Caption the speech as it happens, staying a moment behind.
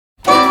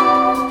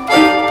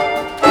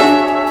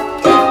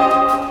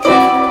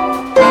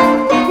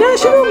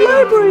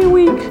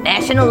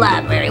National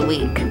Library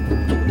Week.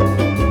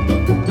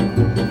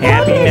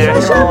 Happy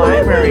National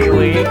Library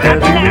Week. Happy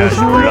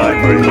National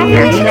Library Week.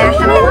 Happy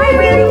National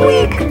Library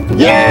Week.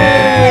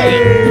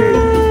 Yay!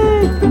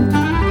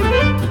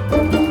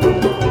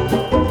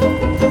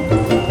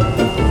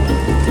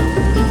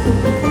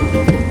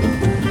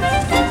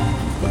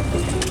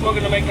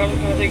 Welcome to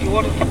McDonald's. Can I take your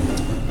order?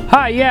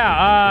 Hi,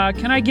 yeah,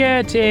 can I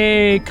get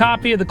a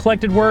copy of the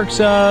collected works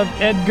of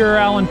Edgar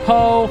Allan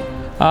Poe,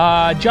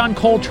 John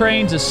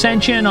Coltrane's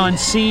Ascension on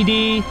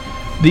CD,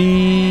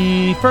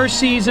 the first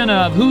season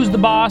of Who's the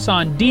Boss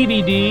on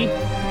DVD,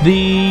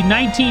 the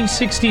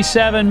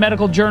 1967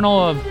 Medical Journal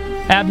of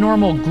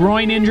Abnormal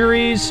Groin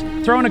Injuries,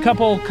 throw in a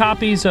couple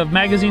copies of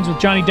magazines with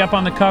Johnny Depp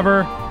on the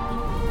cover,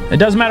 it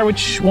doesn't matter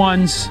which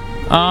ones,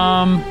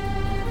 and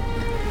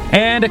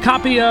a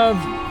copy of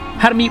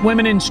How to Meet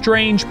Women in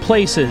Strange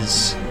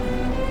Places.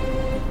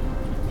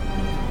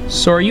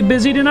 So are you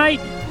busy tonight?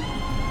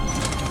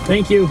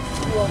 Thank you.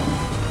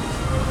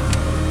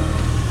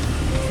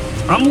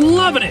 I'm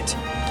loving it!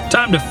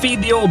 Time to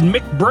feed the old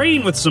Mick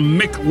brain with some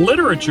Mick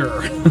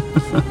literature.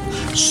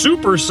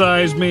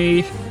 Supersize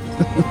me.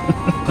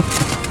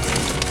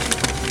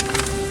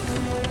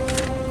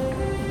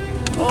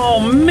 Oh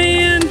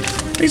man,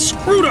 they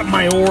screwed up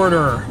my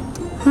order.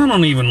 I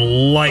don't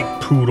even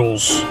like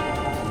poodles.